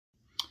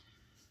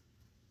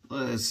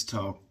let's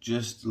talk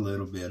just a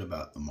little bit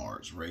about the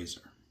M.A.R.S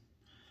razor.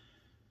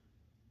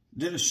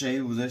 Did a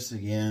shave with this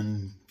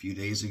again a few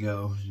days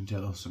ago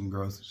until some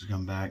growth has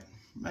come back,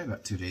 maybe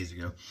about 2 days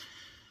ago.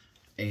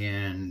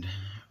 And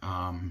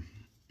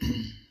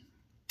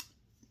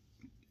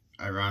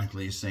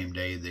ironically, the same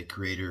day, the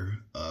creator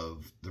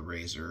of the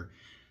razor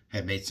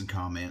had made some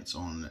comments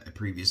on a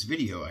previous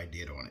video I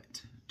did on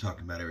it,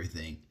 talking about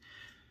everything.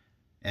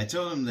 And I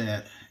told him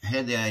that I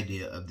had the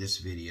idea of this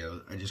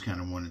video. I just kind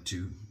of wanted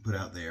to put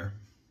out there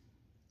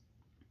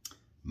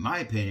my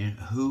opinion.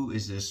 Who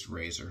is this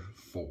razor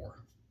for?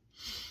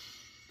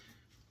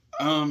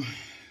 The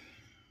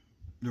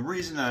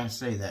reason I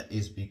say that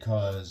is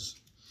because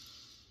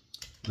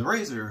the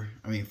razor,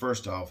 I mean,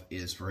 first off,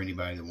 is for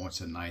anybody that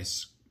wants a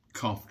nice,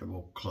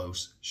 comfortable,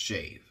 close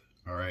shave.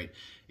 All right.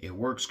 It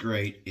works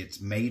great. It's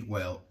made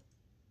well.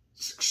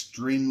 It's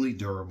extremely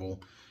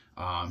durable.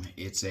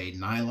 It's a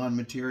nylon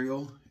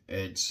material.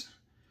 It's,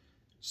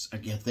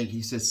 again, I think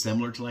he says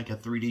similar to like a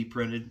 3D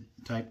printed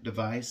type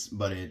device,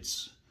 but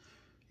it's,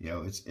 you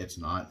know, it's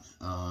not.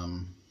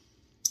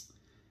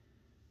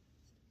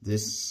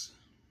 This,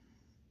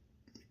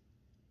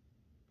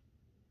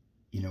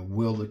 you know,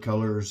 will the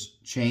colors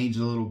change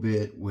a little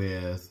bit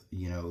with,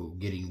 you know,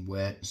 getting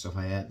wet and stuff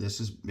like that? This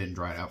has been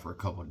dried out for a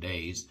couple of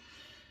days.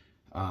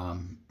 I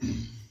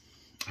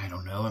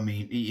don't know. I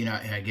mean, you know,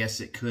 I guess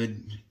it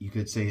could, you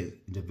could say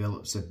it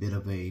develops a bit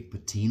of a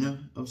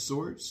patina of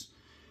sorts,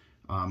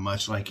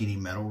 much like any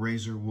metal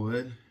razor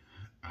would.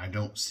 I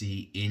don't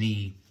see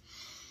any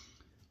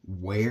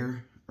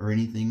wear or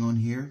anything on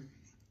here,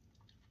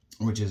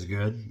 which is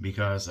good,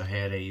 because I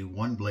had a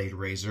one blade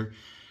razor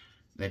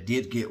that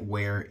did get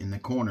wear in the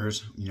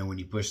corners, you know, when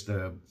you push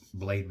the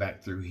blade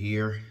back through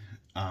here,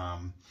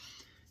 and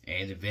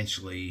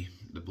eventually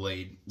the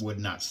blade would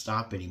not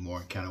stop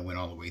anymore. It kind of went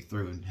all the way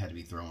through and had to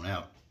be thrown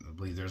out. I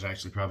believe there's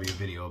actually probably a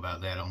video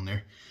about that on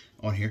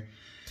here.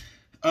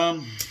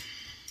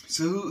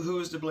 So who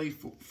is the blade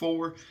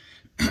for?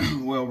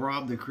 Well,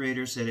 Rob, the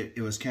creator, said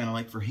it was kind of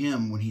like for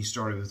him when he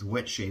started with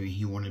wet shaving.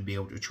 He wanted to be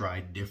able to try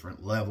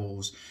different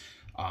levels,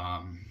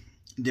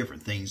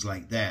 different things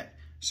like that.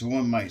 So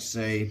one might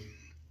say,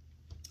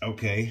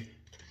 okay,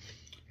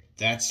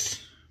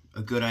 that's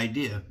a good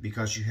idea,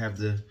 because you have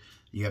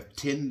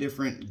 10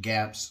 different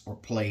gaps or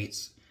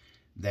plates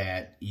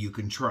that you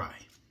can try.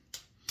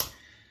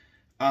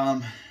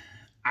 I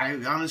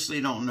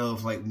honestly don't know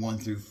if like 1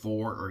 through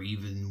 4 are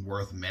even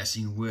worth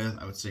messing with.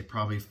 I would say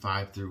probably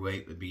 5 through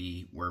 8 would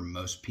be where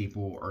most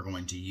people are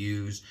going to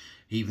use.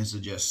 He even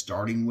suggests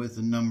starting with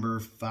the number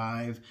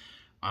 5.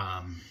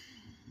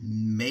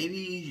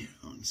 Maybe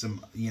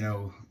some, you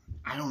know,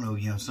 I don't know,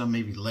 you know, some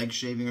maybe leg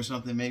shaving or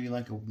something, maybe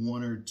like a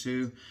 1 or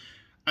 2.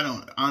 I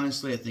don't,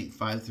 honestly, I think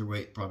 5 through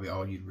 8 probably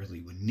all you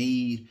really would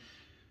need.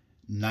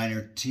 9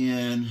 or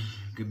 10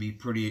 could be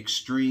pretty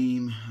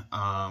extreme.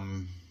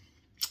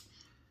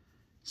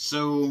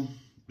 So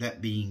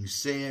that being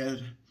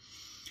said,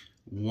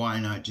 why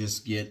not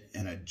just get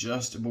an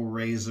adjustable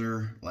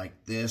razor like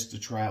this to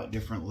try out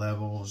different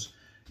levels?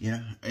 You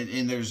know,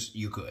 and there's,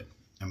 you could.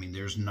 I mean,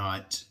 there's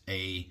not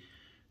a,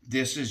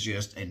 this is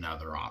just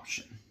another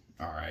option.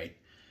 All right.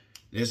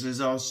 This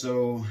is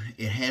also,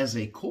 it has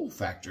a cool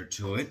factor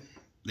to it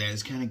that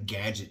is kind of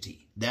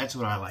gadgety. That's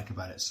what I like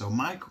about it. So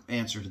my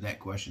answer to that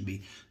question would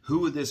be, who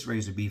would this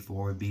razor be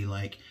for? Would be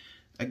like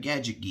a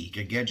gadget geek,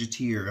 a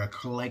gadgeteer, a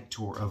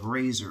collector of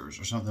razors,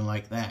 or something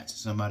like that.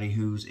 Somebody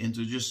who's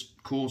into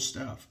just cool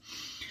stuff.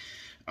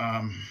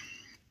 Well,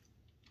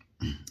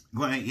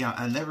 yeah,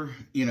 I never,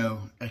 you know,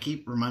 I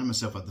keep reminding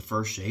myself of the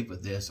first shave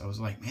with this. I was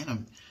like,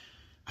 man,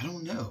 I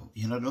don't know,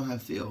 you know, I don't know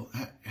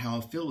how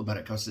I feel about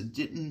it, because it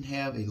didn't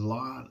have a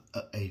lot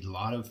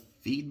of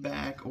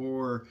feedback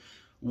or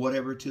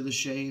whatever to the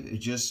shave. It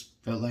just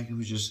felt like it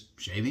was just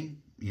shaving,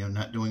 you know,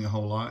 not doing a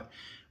whole lot,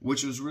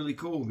 which was really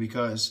cool,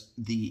 because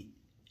the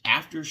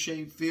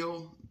aftershave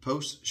feel,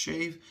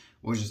 post-shave,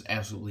 was just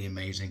absolutely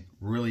amazing.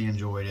 Really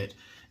enjoyed it.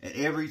 And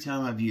every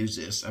time I've used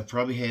this, I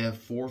probably have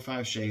 4 or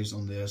 5 shaves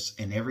on this,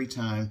 and every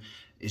time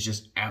it's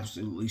just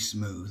absolutely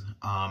smooth.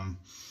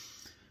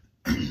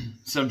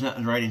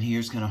 Sometimes right in here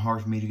is kind of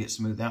hard for me to get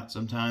smooth out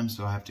sometimes,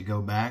 so I have to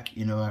go back,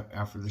 you know,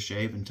 after the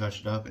shave and touch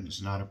it up, and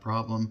it's not a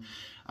problem.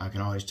 I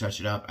can always touch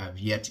it up. I've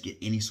yet to get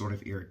any sort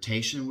of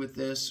irritation with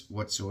this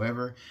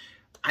whatsoever.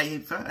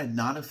 I'm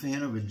not a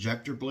fan of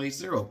injector blades.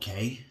 They're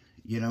okay,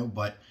 you know,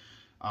 but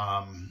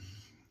I'm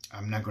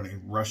not going to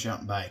rush out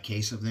and buy a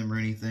case of them or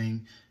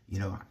anything. You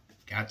know, I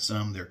got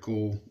some, they're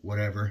cool,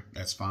 whatever,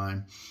 that's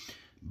fine.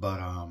 But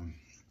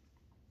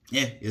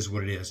yeah, is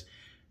what it is.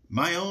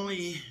 My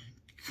only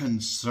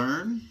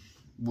concern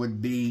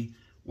would be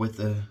with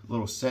the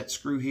little set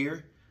screw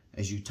here.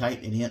 As you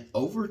tighten it in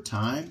over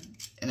time,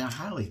 and I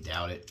highly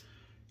doubt it,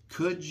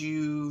 could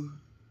you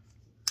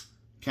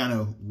kind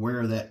of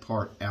wear that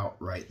part out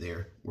right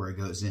there where it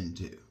goes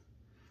into?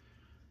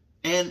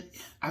 And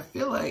I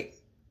feel like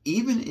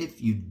even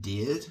if you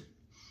did,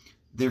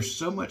 there's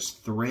so much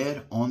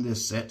thread on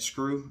this set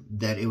screw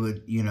that it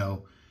would, you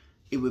know,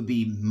 it would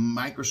be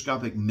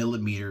microscopic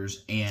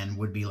millimeters and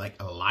would be like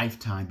a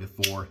lifetime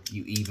before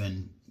you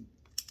even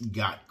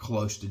got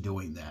close to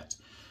doing that.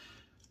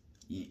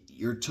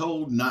 You're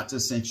told not to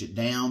cinch it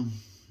down.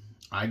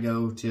 I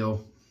go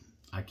till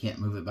I can't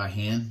move it by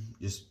hand,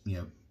 just, you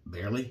know,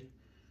 barely.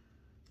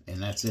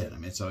 And that's it. I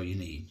mean, that's all you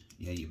need.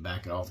 Yeah, you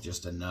back it off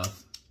just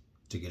enough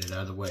to get it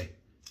out of the way.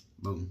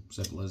 Boom,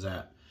 simple as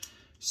that.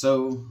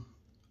 So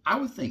I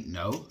would think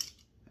no.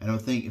 I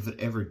don't think if it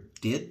ever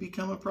did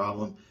become a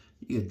problem,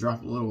 you could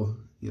drop a little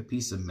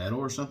piece of metal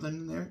or something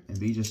in there and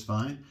be just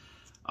fine.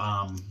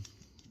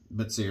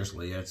 But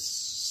seriously, that's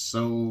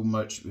so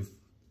much with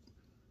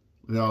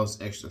all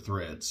those extra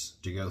threads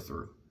to go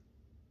through.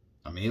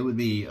 I mean, it would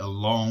be a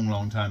long,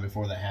 long time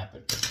before that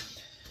happened.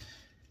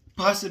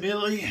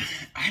 Possibility,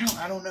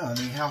 I don't know. I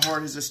mean, how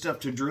hard is this stuff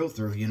to drill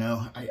through, you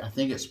know? I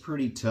think it's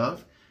pretty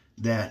tough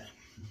that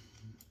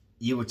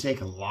you would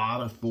take a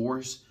lot of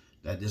force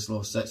that this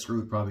little set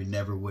screw probably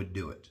never would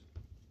do it.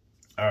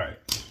 All right.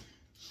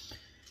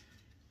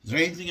 Is there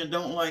anything I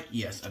don't like?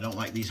 Yes, I don't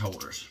like these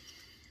holders.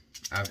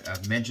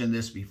 I've mentioned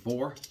this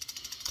before.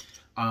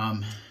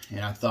 And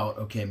I thought,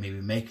 okay, maybe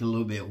make it a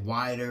little bit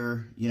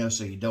wider, you know,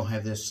 so you don't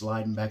have this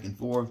sliding back and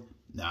forth.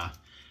 Nah.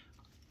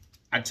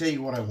 I tell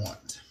you what I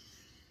want.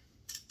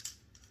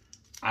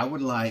 I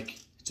would like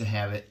to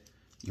have it,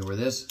 you know, where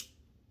this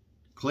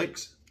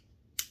clicks,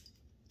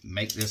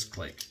 make this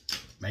click.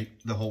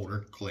 Make the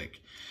holder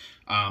click.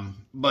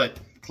 But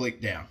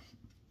click down.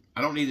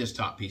 I don't need this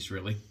top piece,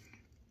 really.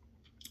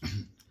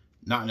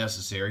 Not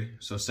necessary,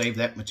 so save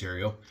that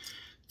material.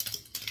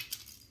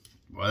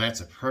 Well,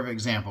 that's a perfect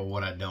example of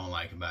what I don't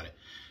like about it.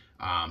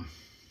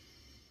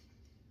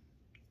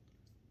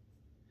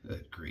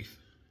 Good grief.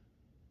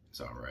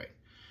 It's all right.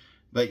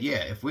 But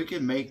yeah, if we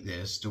could make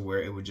this to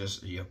where it would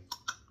just, you know,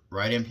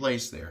 right in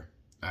place there,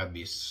 I'd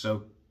be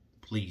so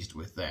pleased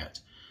with that.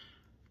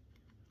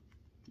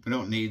 We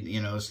don't need,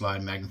 you know,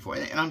 sliding back and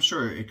forth. And I'm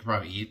sure it could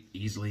probably be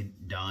easily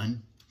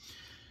done.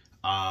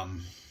 Other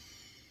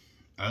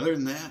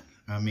than that,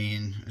 I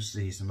mean, let's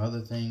see, some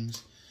other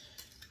things.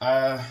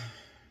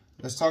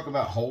 Let's talk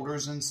about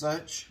holders and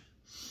such.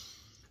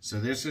 So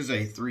this is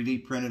a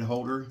 3D printed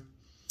holder.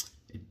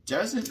 It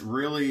doesn't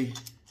really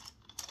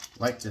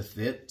like to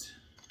fit.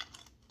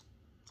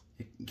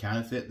 It can kind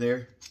of fit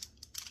there.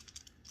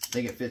 I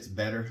think it fits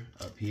better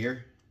up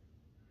here.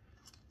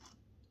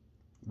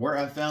 Where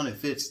I found it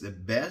fits the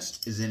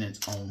best is in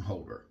its own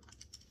holder.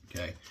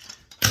 Okay.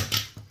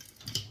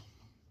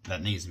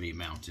 That needs to be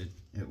mounted.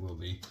 It will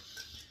be.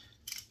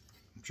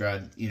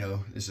 Tried, you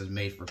know, this is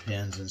made for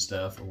pens and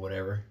stuff or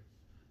whatever.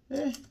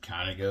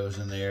 Kind of goes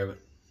in there, but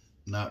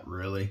not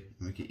really.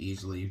 We could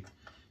easily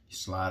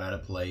slide out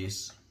of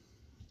place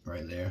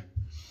right there.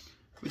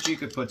 But you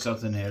could put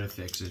something there to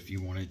fix it if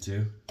you wanted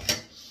to.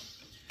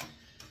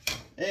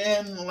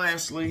 And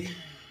lastly,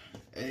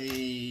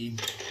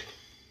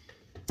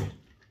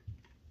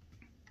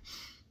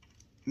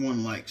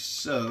 one like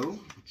so.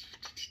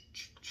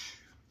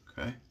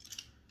 Okay.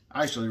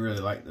 I actually really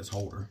like this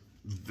holder.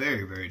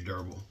 Very, very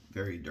durable.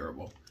 Very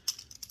durable.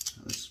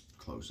 Let's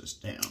close this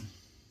down.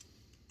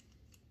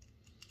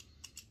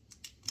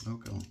 Oh,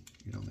 come on.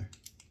 Get on there.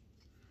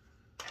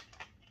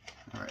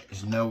 Alright,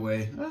 there's no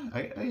way.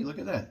 Hey, look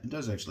at that. It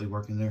does actually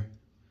work in there.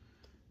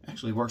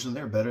 Actually works in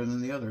there better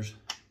than the others.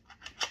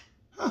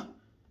 Huh.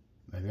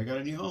 Maybe I got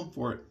a new home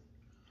for it.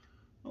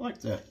 I like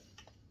that.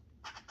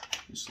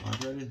 Just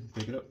slide right in.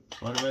 Pick it up.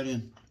 Slide it right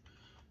in.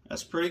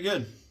 That's pretty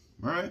good.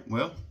 Alright,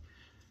 well,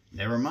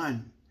 never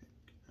mind.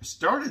 I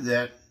started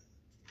that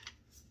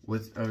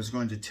with, I was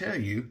going to tell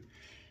you,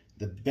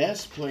 the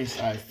best place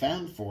I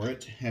found for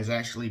it has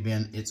actually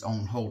been its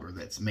own holder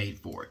that's made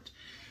for it.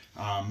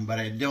 But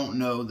I don't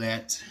know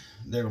that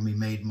they're going to be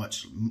made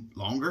much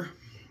longer.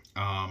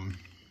 Yeah,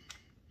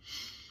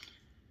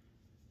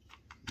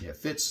 it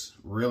fits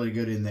really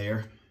good in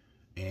there.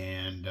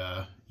 And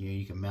you know,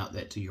 you can mount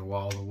that to your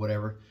wall or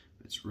whatever.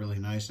 It's really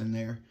nice in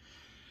there.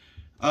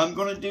 I'm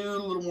going to do a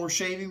little more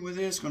shaving with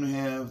this. Going to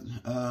have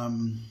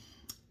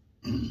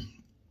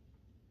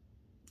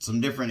some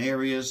different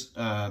areas,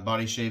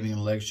 body shaving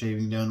and leg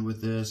shaving done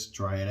with this.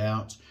 Try it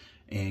out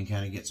and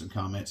kind of get some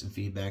comments and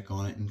feedback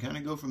on it and kind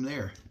of go from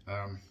there.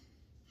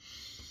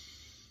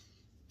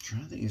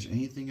 Trying to think, is there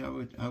anything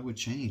I would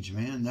change,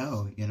 man?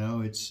 No, you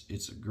know,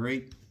 it's a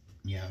great,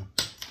 you know,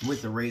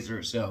 with the razor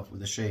itself, with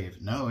the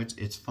shave. No,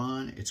 it's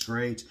fun, it's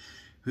great.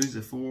 Who's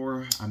it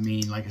for? I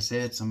mean, like I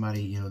said,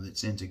 somebody, you know,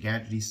 that's into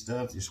gadgety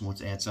stuff, just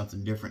wants to add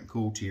something different,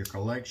 cool to your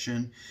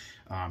collection.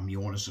 You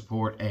want to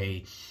support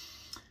a,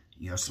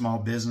 you know, small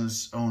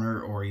business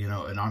owner or, you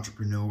know, an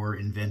entrepreneur,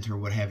 inventor,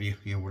 what have you,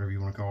 you know, whatever you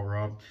want to call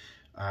Rob.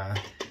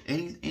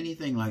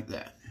 Anything like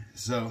that.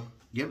 So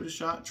give it a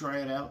shot, try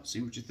it out,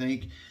 see what you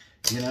think.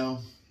 You know,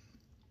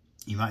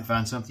 you might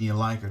find something you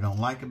like or don't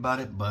like about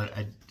it, but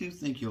I do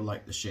think you'll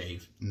like the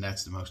shave, and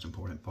that's the most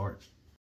important part.